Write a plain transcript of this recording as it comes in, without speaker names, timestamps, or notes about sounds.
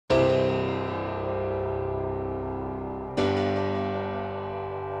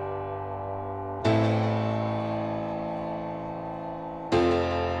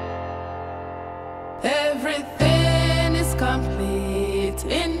Everything is complete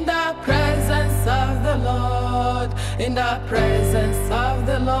in the presence of the Lord, in the presence of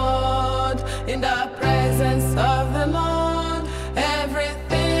the Lord, in the presence of the Lord.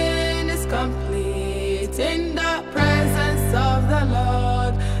 Everything is complete in the presence of the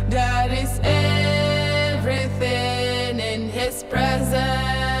Lord. There is everything in His presence.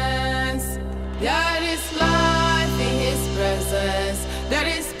 There is life in His presence. There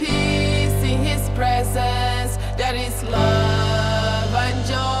is peace in His presence. There is love and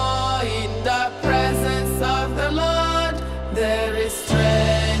joy in the presence of the Lord. There is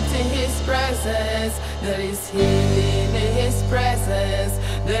strength in His presence. There is healing in His presence.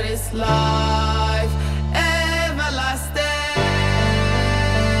 There is life